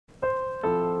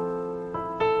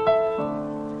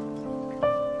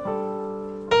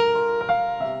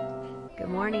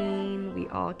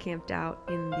camped out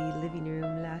in the living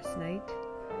room last night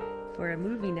for a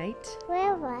movie night.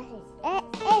 Where was it?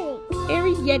 Eddie.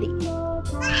 Airy Yeti.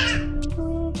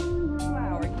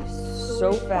 Wow, are you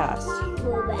so fast?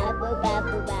 Boobab, boobab,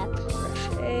 boobab.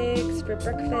 Fresh eggs for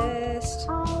breakfast.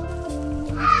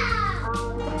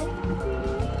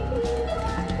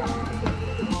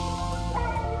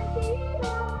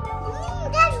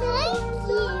 That's very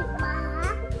cute, Ma.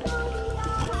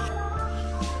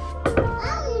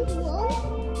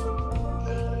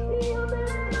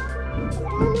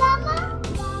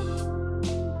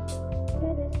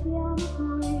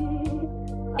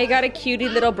 I got a cutie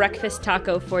little breakfast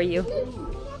taco for you.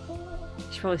 You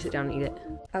should probably sit down and eat it.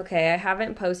 Okay, I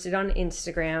haven't posted on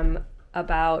Instagram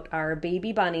about our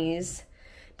baby bunnies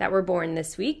that were born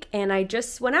this week, and I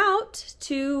just went out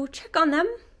to check on them,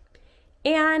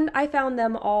 and I found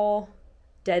them all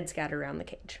dead scattered around the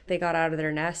cage. They got out of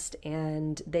their nest,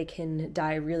 and they can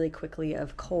die really quickly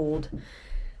of cold.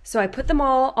 So I put them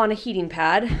all on a heating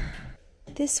pad.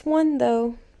 This one,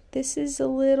 though, this is the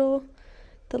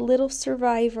little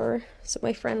survivor. So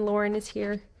my friend Lauren is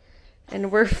here,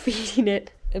 and we're feeding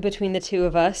it. Between the two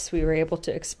of us, we were able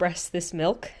to express this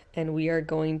milk, and we are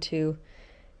going to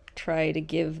try to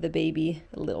give the baby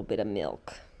a little bit of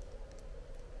milk.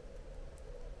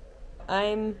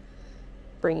 I'm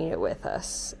bringing it with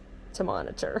us to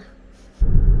monitor.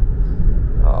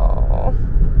 Oh,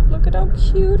 look at how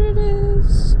cute it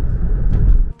is.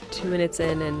 2 minutes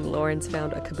in, and Lauren's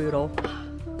found a caboodle.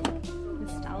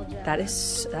 Nostalgia. That is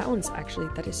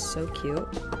so cute.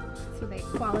 So they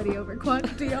quality over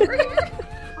quantity over here.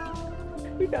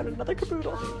 We found another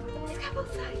caboodle. It's got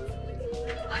both sides.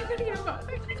 I'm gonna get both.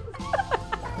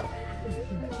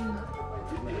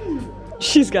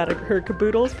 She's got her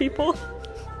caboodles, people.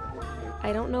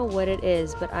 I don't know what it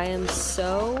is, but I am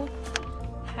so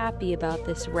happy about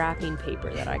this wrapping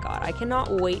paper that I got. I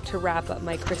cannot wait to wrap up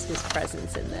my Christmas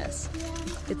presents in this.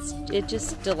 It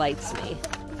just delights me.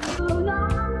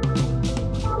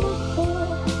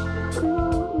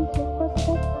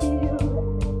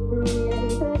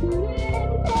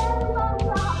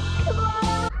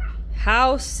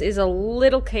 House is a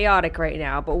little chaotic right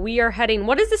now, but we are heading.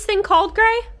 What is this thing called, Gray?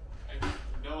 I have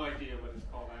no idea what it's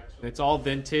called actually. It's all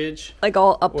vintage, Like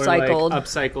all upcycled. or like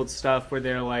upcycled stuff where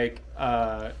they're like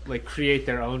create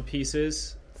their own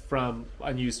pieces from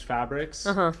unused fabrics,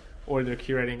 or they're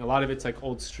curating. A lot of it's like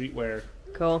old streetwear.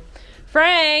 Cool.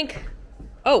 Frank!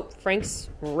 Oh, Frank's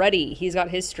ready. He's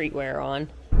got his streetwear on.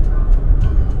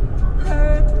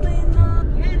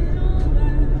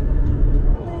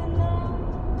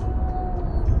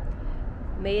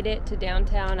 Made it to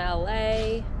downtown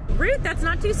LA. Ruth, that's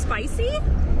not too spicy?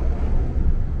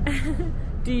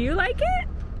 Do you like it?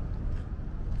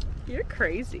 You're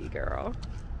crazy, girl.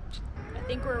 I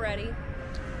think we're ready.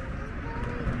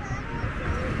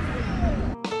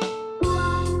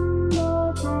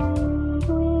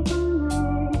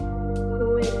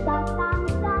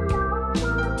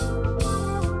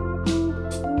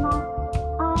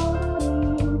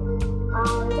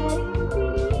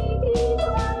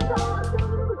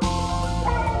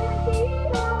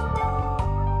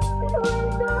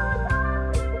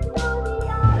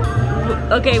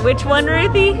 Okay, which one,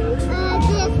 Ruthie? This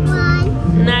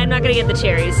one. No, I'm not gonna get the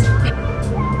cherries.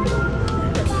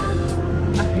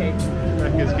 Okay.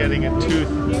 Becca's getting a tooth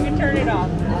You can turn it off.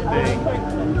 thing.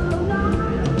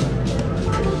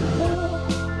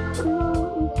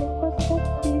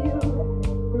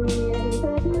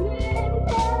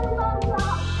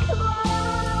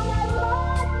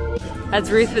 As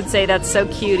Ruth would say, that's so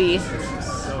cutie.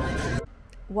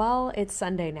 Well, it's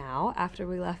Sunday now. After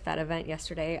we left that event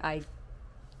yesterday, I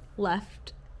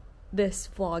left this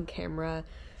vlog camera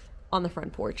on the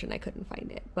front porch and I couldn't find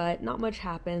it. But not much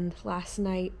happened. Last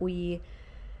night we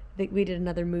did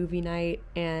another movie night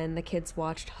and the kids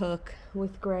watched Hook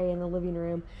with Gray in the living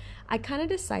room. I kind of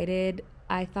decided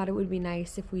I thought it would be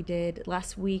nice if we did,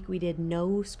 last week we did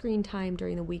no screen time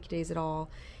during the weekdays at all.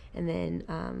 And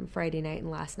then Friday night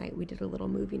and last night we did a little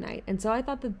movie night. And so I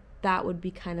thought that that would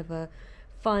be kind of a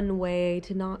fun way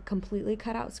to not completely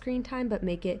cut out screen time, but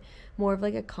make it more of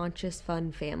like a conscious,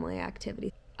 fun family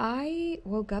activity. I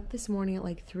woke up this morning at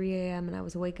like 3 a.m. and I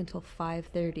was awake until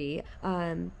 5:30.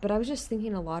 But I was just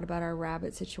thinking a lot about our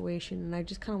rabbit situation, and I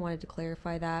just kind of wanted to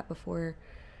clarify that before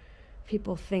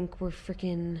people think we're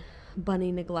freaking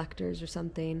bunny neglectors or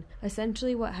something.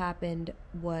 Essentially what happened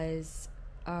was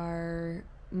our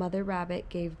mother rabbit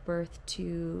gave birth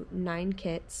to 9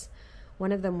 kits.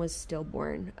 One of them was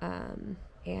stillborn.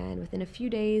 And within a few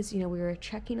days, we were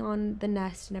checking on the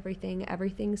nest and everything.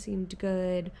 Everything seemed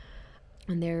good.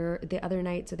 And the other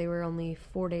night, so they were only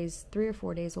 3 or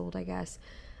 4 days old, I guess.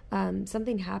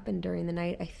 something happened during the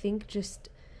night. I think just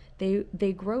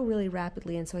they grow really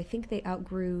rapidly, and so I think they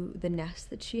outgrew the nest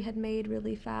that she had made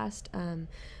really fast.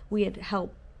 We had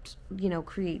helped,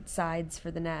 create sides for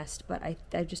the nest, but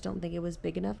I just don't think it was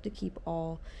big enough to keep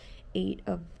all 8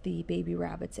 of the baby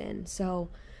rabbits in. So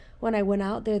when I went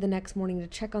out there the next morning to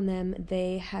check on them,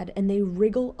 they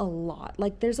wriggle a lot.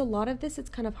 Like, there's a lot of this, it's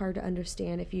kind of hard to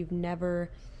understand if you've never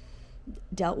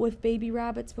dealt with baby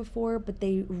rabbits before, but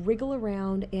they wriggle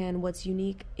around, and what's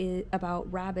unique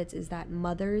about rabbits is that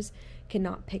mothers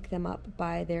cannot pick them up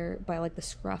by like the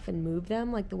scruff and move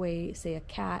them like the way, say, a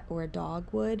cat or a dog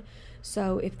would.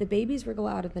 So if the babies wriggle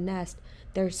out of the nest,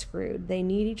 they're screwed. They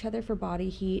need each other for body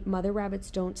heat. Mother rabbits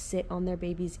don't sit on their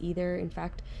babies either. In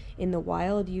fact, in the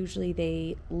wild, usually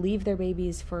they leave their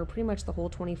babies for pretty much the whole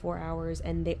 24 hours,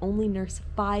 and they only nurse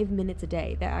 5 minutes a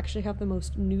day. They actually have the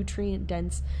most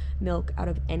nutrient-dense milk out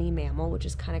of any mammal, which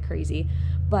is kind of crazy.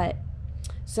 But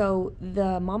so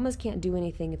the mamas can't do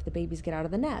anything if the babies get out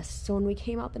of the nest. So when we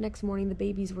came out the next morning, the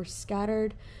babies were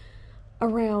scattered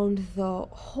around the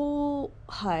whole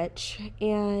hutch,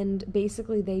 and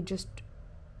basically they just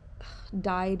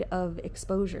died of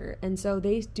exposure. And so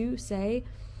they do say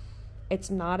it's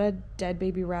not a dead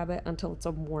baby rabbit until it's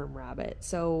a warm rabbit.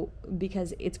 So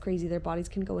because it's crazy, their bodies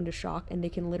can go into shock and they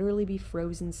can literally be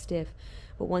frozen stiff.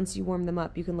 But once you warm them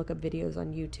up, you can look up videos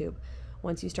on YouTube.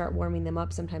 Once you start warming them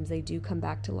up, sometimes they do come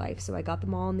back to life. So I got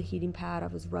them all on the heating pad. I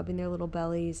was rubbing their little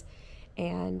bellies,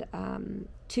 and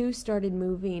 2 started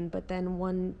moving, but then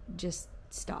 1 just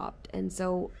stopped. And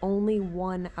so only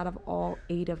 1 out of all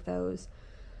 8 of those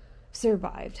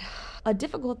survived. A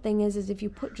difficult thing is if you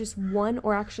put just 1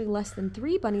 or actually less than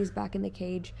 3 bunnies back in the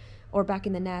cage or back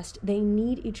in the nest, they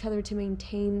need each other to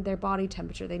maintain their body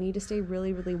temperature. They need to stay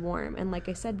really, really warm. And like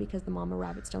I said, because the mama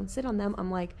rabbits don't sit on them, I'm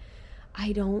like,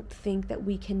 I don't think that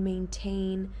we can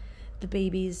maintain the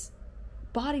baby's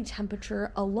body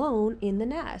temperature alone in the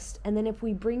nest. And then if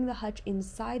we bring the hutch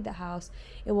inside the house,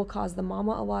 it will cause the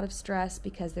mama a lot of stress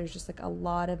because there's just like a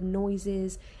lot of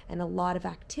noises and a lot of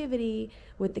activity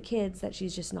with the kids that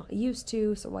she's just not used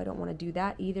to. So I don't want to do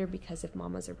that either, because if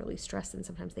mamas are really stressed, then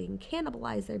sometimes they can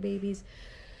cannibalize their babies.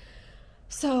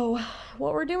 So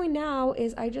what we're doing now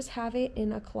is I just have it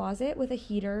in a closet with a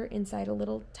heater inside a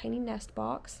little tiny nest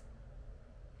box.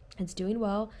 It's doing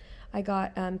well. I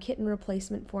got kitten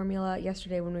replacement formula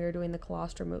yesterday when we were doing the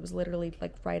colostrum. It was literally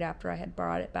like right after I had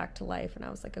brought it back to life, and I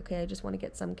was like, okay, I just want to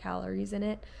get some calories in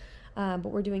it. But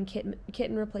we're doing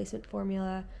kitten replacement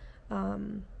formula.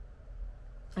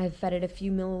 I've fed it a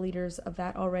few milliliters of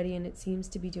that already, and it seems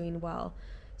to be doing well.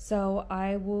 So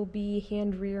I will be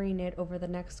hand rearing it over the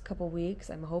next couple weeks.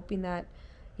 I'm hoping that,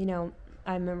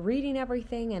 I'm reading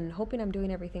everything and hoping I'm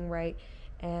doing everything right,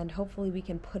 and hopefully we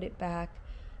can put it back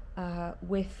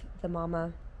with the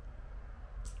mama,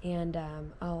 and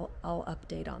I'll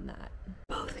update on that.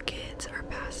 Both kids are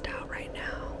passed out right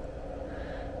now,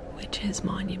 which is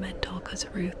monumental because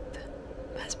Ruth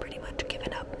has pretty much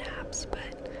given up naps,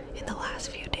 but in the last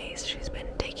few days she's been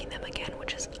taking them again,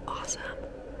 which is awesome.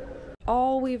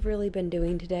 All we've really been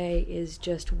doing today is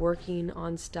just working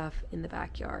on stuff in the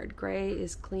backyard. Gray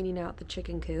is cleaning out the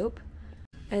chicken coop.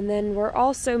 And then we're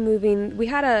also moving, we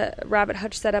had a rabbit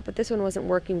hutch set up, but this one wasn't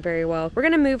working very well. We're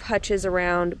gonna move hutches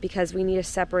around because we need to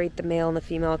separate the male and the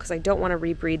female, because I don't wanna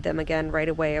rebreed them again right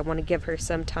away. I wanna give her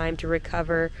some time to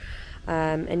recover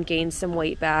and gain some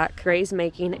weight back. Gray's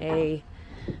making a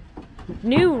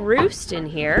new roost in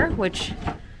here,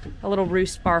 a little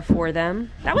roost bar for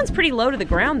them. That one's pretty low to the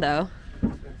ground though.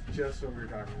 That's just what we're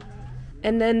talking about.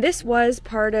 And then this was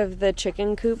part of the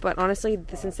chicken coop, but honestly,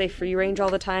 since they free range all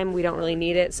the time, we don't really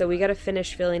need it. So we got to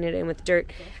finish filling it in with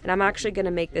dirt. And I'm actually going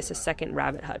to make this a second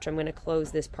rabbit hutch. I'm going to close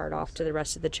this part off to the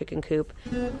rest of the chicken coop.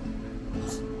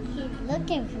 He's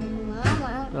looking for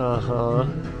Mama. Uh-huh.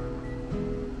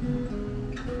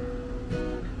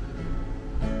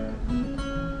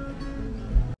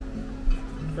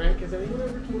 Frank, has anyone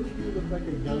ever told you you look like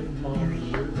a young mom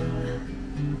years ago?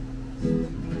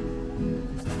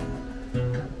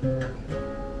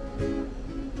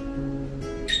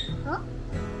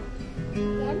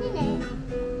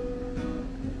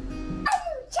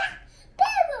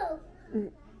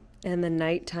 And the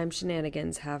nighttime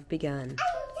shenanigans have begun.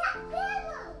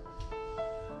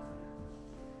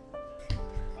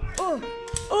 Oh!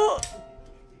 Oh!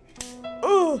 Oh!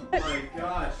 Oh my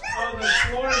gosh. Oh, the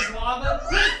floor is lava.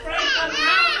 Quick, Frank, the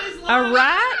ground is lava. A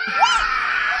rat?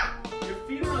 Your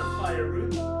feet are on fire,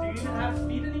 Ruth. Do you even have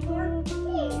feet anymore?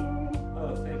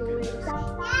 Oh, thank goodness.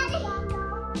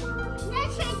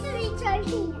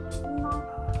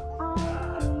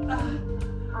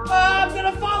 Oh, I'm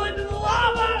gonna fall into the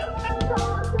lava!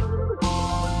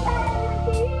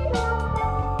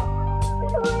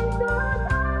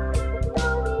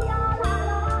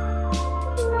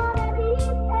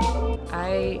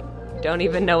 don't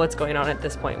even know what's going on at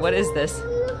this point. What is this?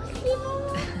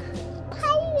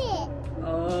 Pirate.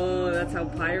 Oh, that's how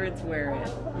pirates wear it.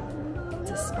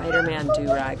 It's a Spider-Man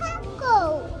do-rag.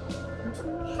 Go.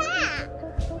 Hat.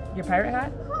 Your pirate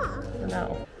hat? Huh.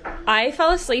 No. I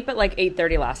fell asleep at like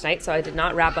 8:30 last night, so I did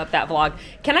not wrap up that vlog.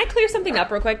 Can I clear something up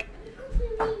real quick?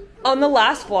 On the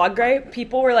last vlog, right,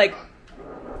 people were like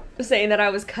saying that I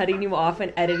was cutting you off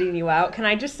and editing you out. Can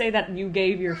I just say that you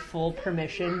gave your full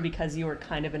permission because you were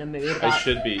kind of in a mood about... I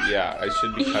should be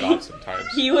cut off sometimes.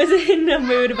 He was in a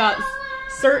mood about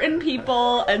certain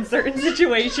people and certain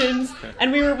situations,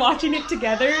 and we were watching it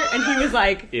together, and he was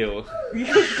like... Ew.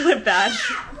 You clip that.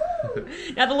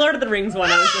 Now, the Lord of the Rings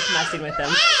one, I was just messing with him.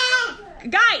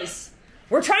 Guys!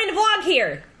 We're trying to vlog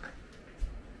here!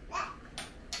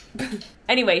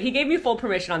 Anyway, he gave me full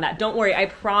permission on that. Don't worry, I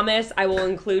promise I will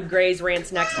include Gray's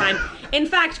rants next time. In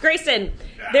fact, Grayson,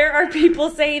 there are people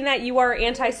saying that you are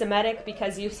anti-Semitic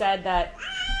because you said that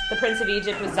the Prince of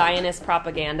Egypt was Zionist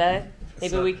propaganda.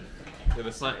 Maybe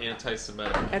That's not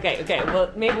anti-Semitic. Okay,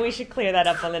 well, maybe we should clear that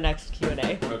up on the next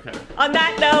Q&A. Okay. On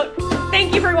that note,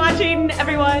 thank you for watching,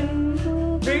 everyone.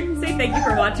 Say thank you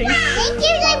for watching. Thank you,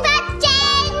 everybody.